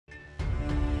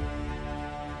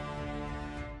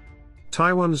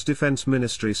Taiwan's defense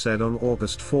ministry said on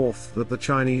August 4 that the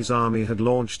Chinese army had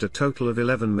launched a total of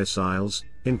 11 missiles,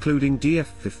 including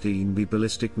DF-15B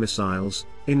ballistic missiles,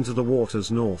 into the waters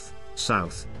north,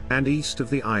 south, and east of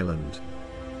the island.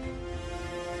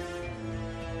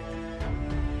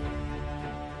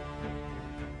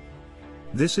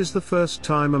 This is the first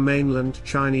time a mainland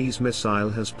Chinese missile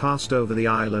has passed over the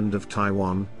island of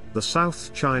Taiwan, the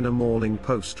South China Morning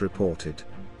Post reported.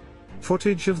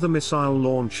 Footage of the missile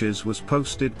launches was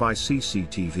posted by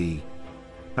CCTV.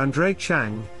 Andre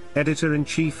Chang,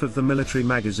 editor-in-chief of the military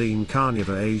magazine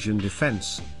Carnivore Asian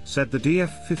Defense, said the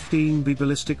DF-15B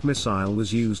ballistic missile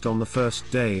was used on the first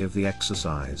day of the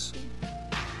exercise.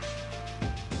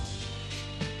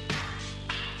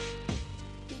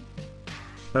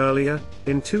 Earlier,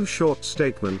 in two short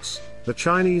statements, the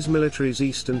Chinese military's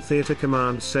Eastern Theater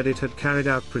Command said it had carried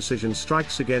out precision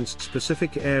strikes against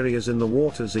specific areas in the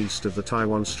waters east of the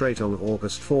Taiwan Strait on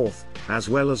August 4, as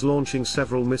well as launching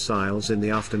several missiles in the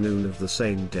afternoon of the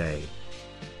same day.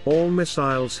 All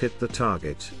missiles hit the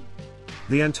target.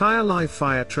 The entire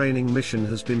live-fire training mission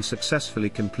has been successfully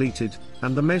completed,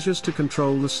 and the measures to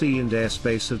control the sea and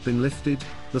airspace have been lifted,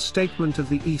 the statement of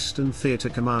the Eastern Theater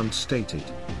Command stated.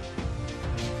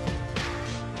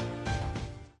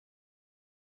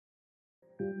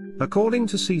 According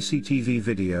to CCTV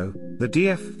video, the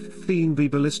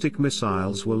DF-15B ballistic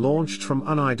missiles were launched from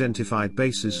unidentified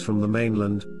bases from the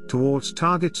mainland, towards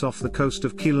targets off the coast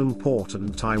of Keelung Port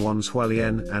and Taiwan's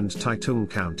Hualien and Taitung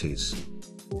counties.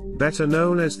 Better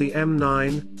known as the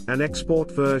M9, an export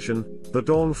version, the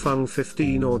Dongfeng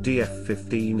 15 or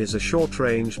DF-15 is a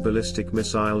short-range ballistic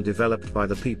missile developed by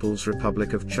the People's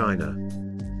Republic of China.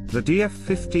 The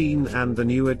DF-15 and the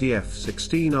newer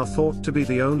DF-16 are thought to be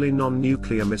the only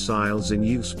non-nuclear missiles in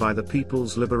use by the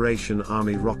People's Liberation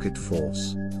Army Rocket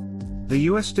Force. The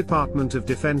U.S. Department of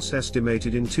Defense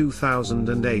estimated in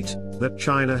 2008 that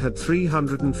China had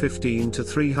 315 to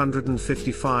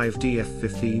 355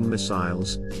 DF-15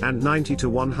 missiles, and 90 to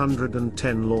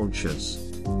 110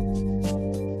 launchers.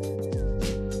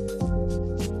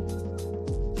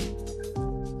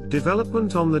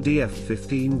 Development on the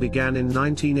DF-15 began in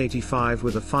 1985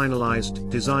 with a finalized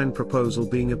design proposal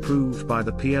being approved by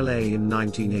the PLA in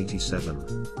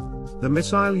 1987. The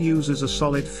missile uses a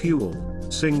solid-fuel,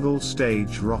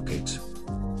 single-stage rocket.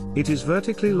 It is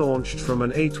vertically launched from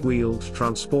an 8-wheeled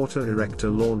transporter-erector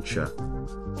launcher.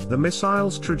 The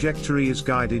missile's trajectory is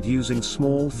guided using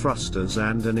small thrusters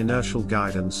and an inertial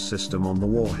guidance system on the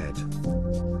warhead.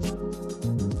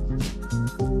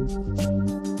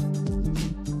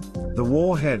 The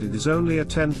warhead is only a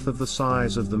tenth of the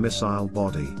size of the missile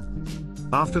body.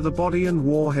 After the body and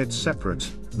warhead separate,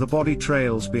 the body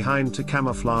trails behind to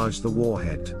camouflage the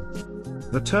warhead.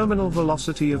 The terminal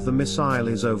velocity of the missile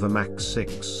is over Mach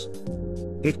 6.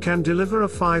 It can deliver a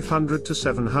 500 to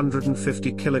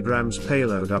 750 kg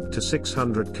payload up to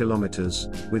 600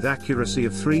 km, with accuracy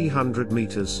of 300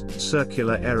 meters,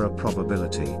 circular error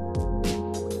probability.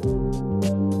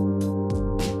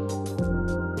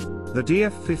 The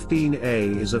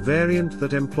DF-15A is a variant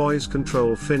that employs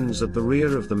control fins at the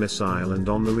rear of the missile and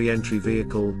on the re-entry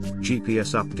vehicle,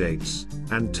 GPS updates,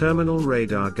 and terminal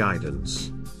radar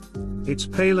guidance. Its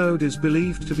payload is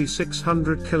believed to be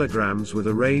 600 kilograms with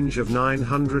a range of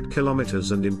 900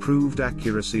 kilometers and improved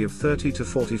accuracy of 30 to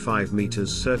 45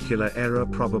 meters, circular error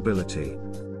probability.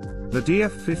 The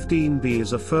DF-15B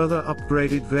is a further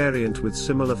upgraded variant with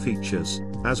similar features,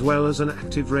 as well as an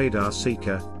active radar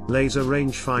seeker, laser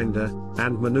rangefinder,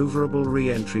 and maneuverable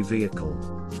re-entry vehicle.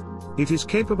 It is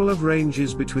capable of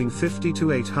ranges between 50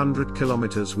 to 800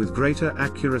 kilometers with greater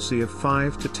accuracy of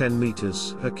 5 to 10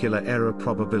 meters, circular error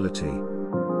probability.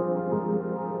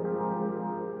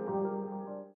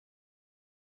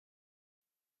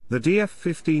 The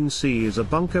DF-15C is a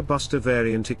bunker buster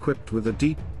variant equipped with a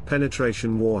deep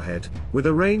penetration warhead, with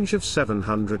a range of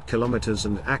 700 kilometers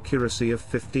and accuracy of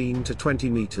 15 to 20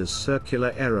 meters,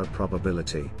 circular error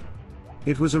probability.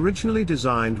 It was originally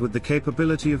designed with the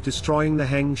capability of destroying the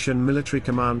Hengshan Military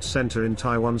Command Center in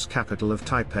Taiwan's capital of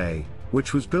Taipei,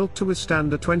 which was built to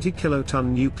withstand a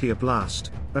 20-kiloton nuclear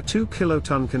blast, a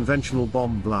 2-kiloton conventional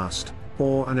bomb blast,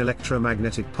 or an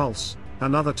electromagnetic pulse.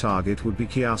 Another target would be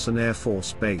Kiasan Air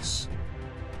Force Base.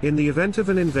 In the event of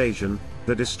an invasion,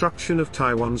 the destruction of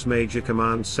Taiwan's major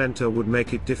command center would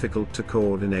make it difficult to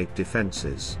coordinate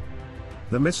defenses.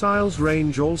 The missile's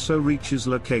range also reaches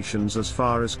locations as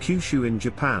far as Kyushu in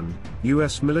Japan,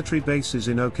 US military bases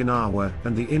in Okinawa,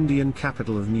 and the Indian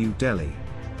capital of New Delhi.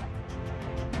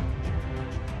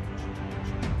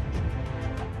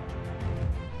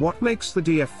 What makes the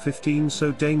DF-15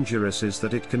 so dangerous is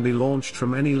that it can be launched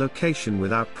from any location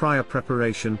without prior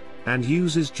preparation, and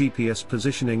uses GPS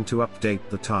positioning to update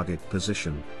the target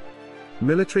position.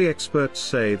 Military experts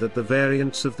say that the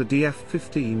variants of the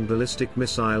DF-15 ballistic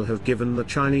missile have given the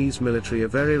Chinese military a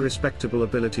very respectable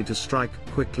ability to strike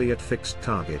quickly at fixed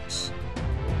targets.